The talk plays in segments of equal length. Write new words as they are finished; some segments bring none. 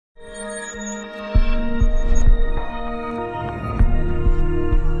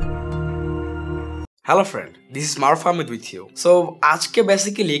Hello friend, this is Maruf Ahmed with you. So আজকে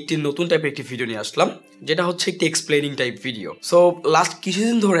basically একটি নতুন টাইপের একটি ভিডিও নিয়ে আসলাম, যেটা হচ্ছে একটি explaining type video. So last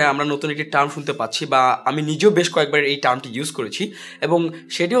কিছুদিন ধরে আমরা নতুন একটি টার্ম শুনতে পাচ্ছি, বা আমি নিজেও বেশ কয়েকবার এই টার্মটি ইউজ করেছি, এবং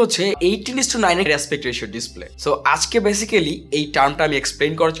সেটি হচ্ছে 18:9 এর অ্যাসপেক্ট রেশিও ডিসপ্লে। সো আজকে বেসিক্যালি এই টার্মটা আমি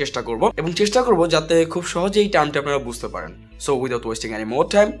এক্সপ্লেন করার চেষ্টা করব, এবং চেষ্টা করব যাতে খুব সহজে এই টার্মটা আপনারা বুঝতে পারেন। So without wasting any more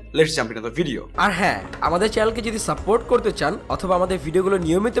time, let's jump into the video. আর হ্যাঁ, আমাদের চ্যানেলকে যদি সাপোর্ট করতে চান অথবা আমাদের ভিডিওগুলো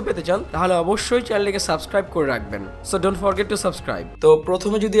নিয়মিত পেতে চান, তাহলে অবশ্যই চ্যানেলটিকে সাবস্ক্রাইব করে রাখবেন। So don't forget to subscribe. তো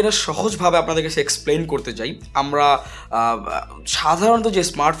প্রথমে যদি এটা সহজভাবে আপনাদের কাছে এক্সপ্লেন করতে যাই, আমরা সাধারণত যে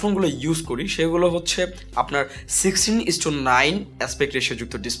স্মার্টফোনগুলো ইউজ করি সেগুলো হচ্ছে আপনার 16:9 অ্যাসপেক্ট রেশিও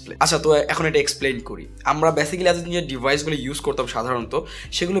যুক্ত ডিসপ্লে। আচ্ছা, তো এখন এটা এক্সপ্লেন করি। আমরা বেসিক্যালি এতদিন যে ডিভাইসগুলো ইউজ করতাম সাধারণত,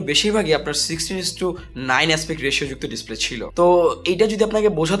 সেগুলো বেশিরভাগই আপনার 16:9 অ্যাসপেক্ট রেশিও যুক্ত ডিসপ্লে ছিল। তো এইটা যদি আপনাকে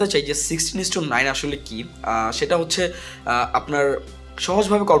বোঝাতে চাই যে 16:9 আসলে কি, সেটা হচ্ছে আপনার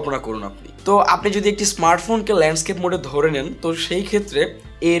সহজভাবে কল্পনা করুন আপনি যদি একটি স্মার্টফোনকে ল্যান্ডস্কেপ মোডে ধরে নেন, তো সেই ক্ষেত্রে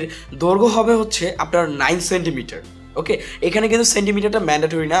এর দৈর্ঘ্য হবে হচ্ছে আপনার 9 সেন্টিমিটার। ওকে, এখানে কিন্তু সেন্টিমিটারটা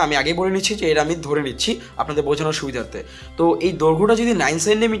ম্যান্ডেটরি না, আমি আগেই বলে নিচ্ছি যে এর আমি ধরে নিচ্ছি আপনাদের বোঝানোর সুবিধার্থে। তো এই দৈর্ঘ্যটা যদি 9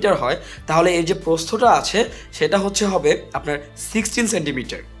 সেন্টিমিটার হয়, তাহলে এর যে প্রস্থটা আছে সেটা হবে আপনার 16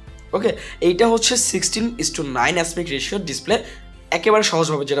 সেন্টিমিটার। ওকে, এইটা হচ্ছে 16:9 অ্যাসপেক্ট রেশিও ডিসপ্লে, একেবারে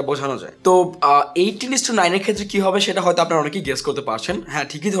সহজভাবে যেটা বোঝানো যায়। তো 18:9 এর ক্ষেত্রে কি হবে সেটা হয়তো আপনারা অনেকেই গেস করতে পারছেন। হ্যাঁ,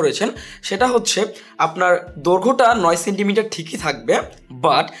 ঠিকই ধরেছেন, সেটা হচ্ছে আপনার দৈর্ঘ্যটা 9 সেন্টিমিটার ঠিকই থাকবে,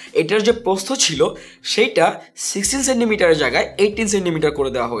 বাট এটার যে প্রস্থ ছিল সেইটা 16 সেন্টিমিটারের জায়গায় 18 সেন্টিমিটার করে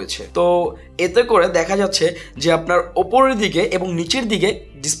দেওয়া হয়েছে। তো এতে করে দেখা যাচ্ছে যে আপনার ওপরের দিকে এবং নিচের দিকে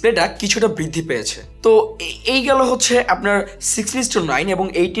ডিসপ্লেটা কিছুটা বৃদ্ধি পেয়েছে। তো এই গেল হচ্ছে আপনার 16:9 এবং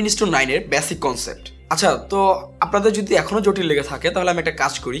 18:9 এর বেসিক কনসেপ্ট। আচ্ছা, তো আপনাদের যদি এখনো জটিল লেগে থাকে, তাহলে আমি একটা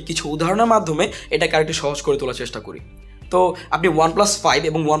কাজ করি, কিছু উদাহরণের মাধ্যমে এটাকে আরেকটু সহজ করে তোলার চেষ্টা করি। তো আপনি OnePlus 5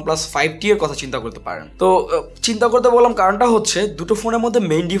 এবং OnePlus 5T এর কথা চিন্তা করতে পারেন। তো চিন্তা করতে বললাম কারণটা হচ্ছে দুটো ফোনের মধ্যে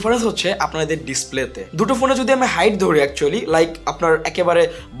মেইন ডিফারেন্স হচ্ছে আপনাদের ডিসপ্লেতে। দুটো ফোনে যদি আমি হাইট ধরি অ্যাকচুয়ালি লাইক আপনার একেবারে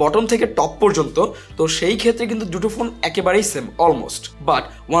বটম থেকে টপ পর্যন্ত, তো সেই ক্ষেত্রে কিন্তু দুটো ফোন একেবারেই same almost. But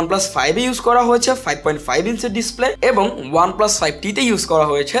OnePlus 5 A use করা হয়েছে 5.5 ইঞ্চের ডিসপ্লে, এবং OnePlus 5T তে ইউজ করা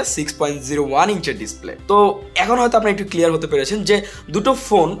হয়েছে 6.01 ইঞ্চের ডিসপ্লে। তো এখন হয়তো আপনি একটু ক্লিয়ার হতে পেরেছেন যে দুটো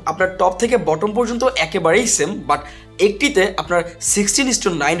ফোন আপনার টপ থেকে বটম পর্যন্ত একেবারেই সেম, বাট একটিতে আপনার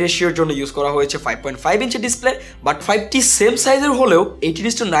 16:9 রেশিওর জন্য ইউজ করা হয়েছে 5.5 ইঞ্চের ডিসপ্লে, বাট 5T সেম সাইজের হলেও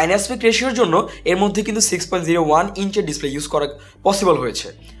 18:9 অ্যাসপেক্ট রেশিওর জন্য এর মধ্যে কিন্তু 6.01 ইঞ্চের ডিসপ্লে ইউজ করা পসিবল হয়েছে।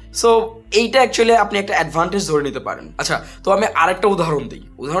 সো এইটা অ্যাকচুয়ালি আপনি একটা অ্যাডভান্টেজ ধরে নিতে পারেন। আচ্ছা, তো আমি আরেকটা উদাহরণ দিই।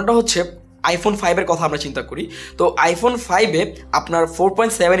 উদাহরণটা হচ্ছে iPhone 5 এর কথা আমরা চিন্তা করি। তো iPhone 5 এ আপনার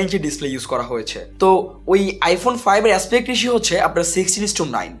 4.7 ইঞ্চের ডিসপ্লে ইউজ করা হয়েছে। তো ওই iPhone 5 এর অ্যাসপেক্ট রেশিও হচ্ছে আপনার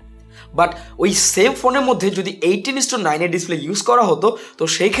 16:9, বাট ওই সেম ফোনের মধ্যে যদি 18:9 এর ডিসপ্লে ইউজ করা হতো, তো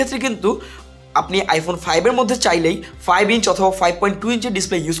সেই ক্ষেত্রে কিন্তু আপনি iPhone 5 এর মধ্যে চাইলেই 5 ইঞ্চ অথবা 5.2 ইঞ্চের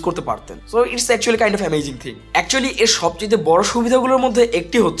ডিসপ্লে ইউজ করতে পারতেন। So it's actually kind of amazing thing. Actually এর সবচেয়ে বড় সুবিধাগুলোর মধ্যে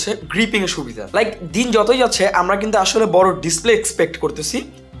একটি হচ্ছে গ্রিপিং এর সুবিধা। লাইক দিন যতই যাচ্ছে আমরা কিন্তু আসলে বড় ডিসপ্লে এক্সপেক্ট করতেছি,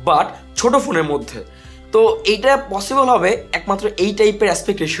 বাট ছোট ফোনের মধ্যে। তো এইটা পসিবল হবে একমাত্র এই টাইপের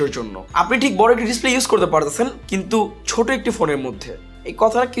অ্যাসপেক্ট রেশিওর জন্য। আপনি ঠিক বড় একটি ডিসপ্লে ইউজ করতে পারতেছেন, কিন্তু ছোট একটি ফোনের মধ্যে। এই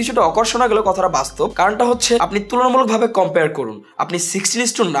কথাটা কিছুটা অকর্ষণ গেল, কথাটা বাস্তব। কারণটা হচ্ছে আপনি তুলনামূলকভাবে কম্পেয়ার করুন, আপনি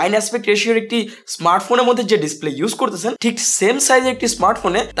 16:9 অ্যাসপেক্ট রেশিওর একটি স্মার্টফোনের মধ্যে যে ডিসপ্লে ইউজ করতেছেন, ঠিক সেম সাইজের একটি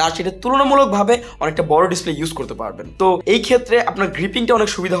স্মার্টফোনে তার সেটা তুলনামূলকভাবে অনেকটা বড় ডিসপ্লে ইউজ করতে পারবেন। তো এই ক্ষেত্রে আপনার গ্রিপিংটা অনেক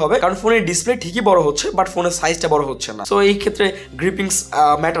সুবিধা হবে, কারণ ফোনের ডিসপ্লে ঠিকই বড় হচ্ছে, বাট ফোনের সাইজটা বড় হচ্ছে না। তো এই ক্ষেত্রে গ্রিপিংস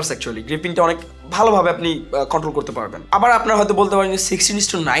ম্যাটার্স অ্যাকচুয়ালি। গ্রিপিংটা অনেক ভালোভাবে আপনি কন্ট্রোল করতে পারবেন। আবার আপনারা হয়তো বলতে পারেন যে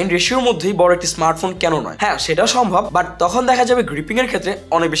 16:9 রেশিওর মধ্যেই বড় একটি স্মার্টফোন কেন নয়? হ্যাঁ, সেটা সম্ভব, বাট তখন দেখা যাবে গ্রিপিং এর ক্ষেত্রে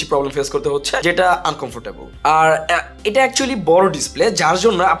অনেক বেশি প্রবলেম ফেস করতে হচ্ছে, যেটা আনকমফোর্টেবল। আর এটা অ্যাকচুয়ালি বড় ডিসপ্লে, যার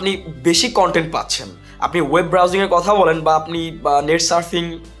জন্য আপনি বেশি কন্টেন্ট পাচ্ছেন। আপনি ওয়েব ব্রাউজিং এর কথা বলেন, বা আপনি নেট সার্ফিং,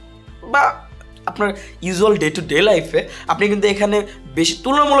 বা আপনার ইউজুয়াল ডে টু ডে লাইফে আপনি কিন্তু এখানে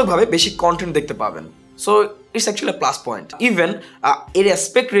তুলনামূলকভাবে বেশি কন্টেন্ট দেখতে পাবেন। So it's actually plus point. Even এর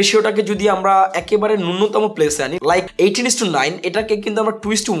অ্যাসপেক্ট রেশিওটাকে যদি আমরা একেবারে ন্যূনতম প্লেসে আনি, লাইক 18:9, এটাকে কিন্তু আমরা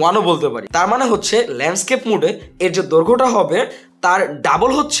 2:1ও বলতে পারি। তার মানে হচ্ছে ল্যান্ডস্কেপ মোডে এর যে দৈর্ঘ্যটা হবে তার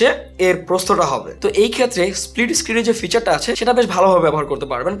ডাবল হচ্ছে এর প্রস্থটা হবে। তো এই ক্ষেত্রে স্প্লিট স্ক্রিনের যে ফিচারটা আছে সেটা বেশ ভালোভাবে ব্যবহার করতে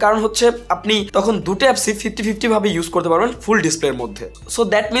পারবেন, কারণ হচ্ছে আপনি তখন দুটো অ্যাপসই 50-50 ভাবে ইউজ করতে পারবেন ফুল ডিসপ্লের মধ্যে। সো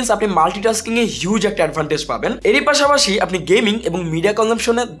দ্যাট মিনস আপনি মাল্টিটাস্কিং এ হিউজ একটা অ্যাডভান্টেজ পাবেন। এরই পাশাপাশি আপনি গেমিং এবং মিডিয়া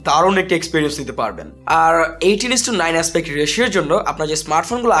কনজাম্পশনে দারুণ একটা এক্সপিরিয়েন্স নিতে পারবেন। আর 18:9 অ্যাসপেক্ট রেশিওর জন্য আপনার যে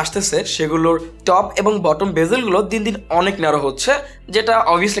স্মার্টফোনগুলো আসতেছে সেগুলোর টপ এবং বটম বেজেলগুলো দিন দিন অনেক ন্যারো হচ্ছে, যেটা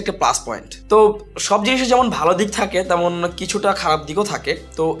অবভিয়াসলি একটা প্লাস পয়েন্ট। তো সব জিনিসের যেমন ভালো দিক থাকে, তেমন কিছুটা খারাপ খারাপ দিকও থাকে,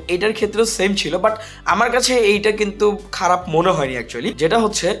 তো এটার ক্ষেত্রেও সেম ছিল, বাট আমার কাছে এইটা কিন্তু খারাপ মনে হয়নি অ্যাকচুয়ালি। যেটা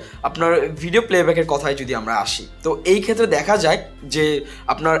হচ্ছে আপনার ভিডিও প্লেব্যাকের কথায় যদি আমরা আসি, তো এই ক্ষেত্রে দেখা যায় যে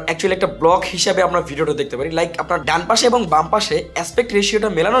আপনার অ্যাকচুয়ালি একটা ব্লক হিসাবে আমরা ভিডিওটা দেখতে পারি। লাইক আপনার ডান পাশে এবং বাম পাশে অ্যাসপেক্ট রেশিওটা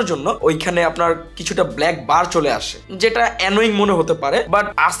মেলানোর জন্য ওইখানে আপনার কিছুটা ব্ল্যাক বার চলে আসে, যেটা অ্যানোয়িং মনে হতে পারে, বাট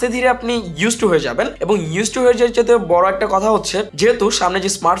আস্তে ধীরে আপনি ইউজ টু হয়ে যাবেন। এবং ইউজ টু হয়ে যেতে বড় একটা কথা হচ্ছে, যেহেতু সামনে যে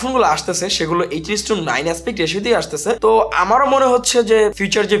স্মার্টফোনগুলো আসতেছে সেগুলো 18:9 অ্যাসপেক্ট রেশিও দিয়ে আসতেছে, তো আমারও মনে হচ্ছে যে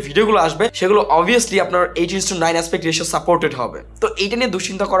ফিউচার যে ভিডিওগুলো আসবে সেগুলো অবভিয়াসলি আপনার 18:9 অ্যাসপেক্ট রেশিও সাপোর্টেড হবে। তো এইটা নিয়ে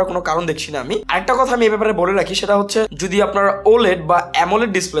দুশ্চিন্তা করার কোনো কারণ দেখছি না আমি। আরেকটা কথা আমি এই ব্যাপারে বলে রাখি, সেটা হচ্ছে যদি আপনার ওলেড বা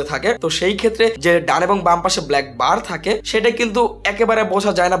অ্যামোলেড ডিসপ্লে থাকে, তো সেই ক্ষেত্রে যে ডান এবং বাম পাশে ব্ল্যাক বার থাকে সেটা কিন্তু একেবারে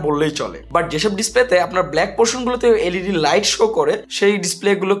বোঝা যায় না বললেই চলে। বাট যেসব ডিসপ্লেতে আপনার ব্ল্যাক পোর্শনগুলোতে এলইডি লাইট শো করে, সেই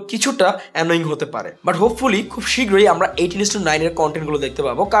ডিসপ্লেগুলো কিছুটা অ্যানোয়িং হতে পারে। বাট হোপফুলি খুব শীঘ্রই আমরা 18:9 এর কন্টেন্টগুলো দেখতে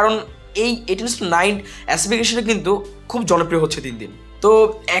পাবো, কারণ এই 18:9 অ্যাসপেক্ট রেশিওটা কিন্তু খুব জনপ্রিয় হচ্ছে দিন দিন। তো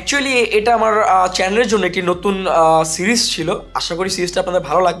অ্যাকচুয়ালি এটা আমার চ্যানেলের জন্য একটি নতুন সিরিজ ছিল। আশা করি সিরিজটা আপনাদের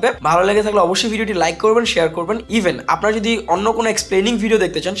ভালো লাগবে। ভালো লেগে থাকলে অবশ্যই ভিডিওটি লাইক করবেন, শেয়ার করবেন। ইভেন আপনারা যদি অন্য কোনো এক্সপ্লেনিং ভিডিও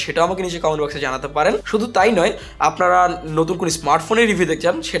দেখতে চান সেটাও আমাকে নিচে কমেন্ট বক্সে জানাতে পারেন। শুধু তাই নয়, আপনারা নতুন কোনো স্মার্টফোনের রিভিউ দেখতে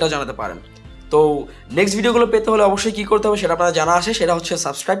চান সেটাও জানাতে পারেন। তো নেক্সট ভিডিওগুলো পেতে হলে অবশ্যই কী করতে হবে সেটা আপনারা জানা আসে, সেটা হচ্ছে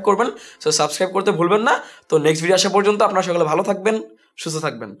সাবস্ক্রাইব করবেন। সো সাবস্ক্রাইব করতে ভুলবেন না। তো নেক্সট ভিডিও আসা পর্যন্ত আপনারা সকলে ভালো থাকবেন, সুস্থ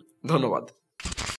থাকবেন। ধন্যবাদ।